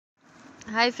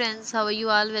Hi friends, how are you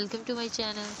all? Welcome to my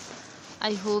channel.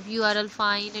 I hope you are all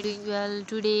fine and doing well.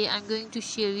 Today I'm going to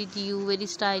share with you very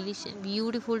stylish and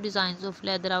beautiful designs of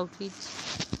leather outfits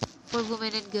for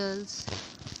women and girls.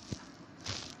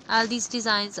 All these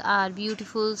designs are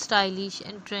beautiful, stylish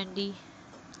and trendy.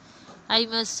 I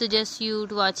must suggest you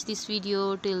to watch this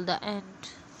video till the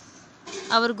end.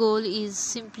 Our goal is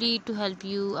simply to help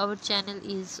you. Our channel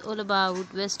is all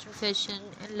about western fashion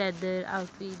and leather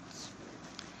outfits.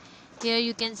 Here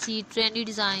you can see trendy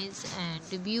designs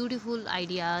and beautiful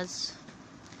ideas.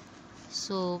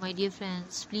 So my dear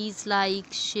friends, please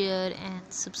like, share and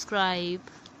subscribe.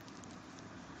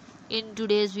 In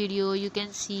today's video you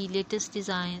can see latest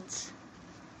designs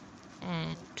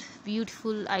and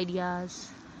beautiful ideas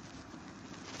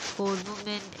for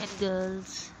women and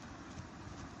girls.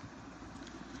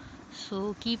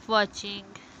 So keep watching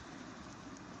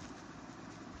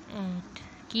and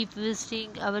keep visiting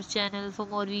our channel for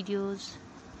more videos.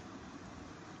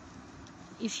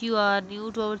 If you are new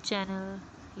to our channel,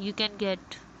 you can get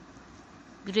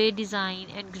great design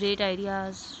and great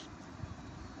ideas.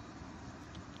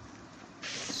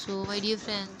 So my dear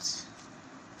friends,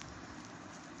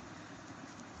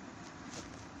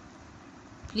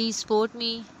 please support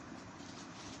me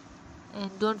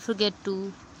and don't forget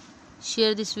to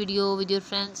share this video with your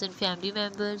friends and family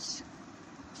members.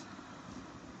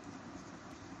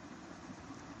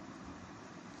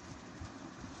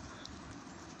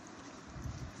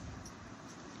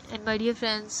 And my dear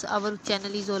friends, our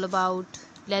channel is all about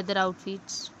leather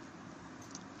outfits.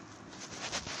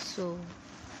 So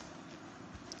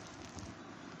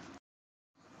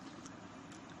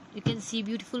you can see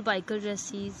beautiful biker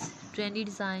dresses, trendy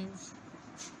designs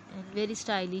and very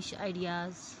stylish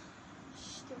ideas.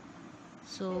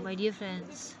 So my dear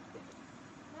friends,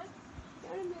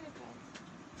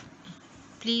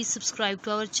 please subscribe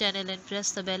to our channel and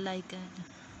press the bell icon.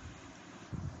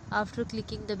 After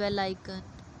clicking the bell icon,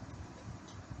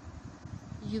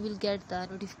 you will get the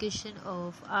notification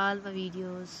of all my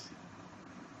videos.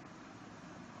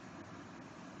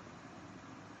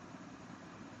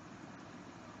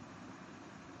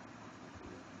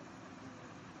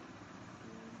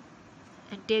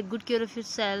 And take good care of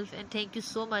yourself, and thank you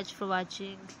so much for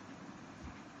watching.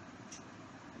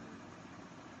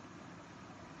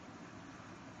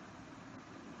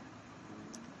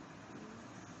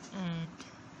 And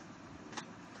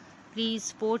please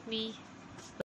support me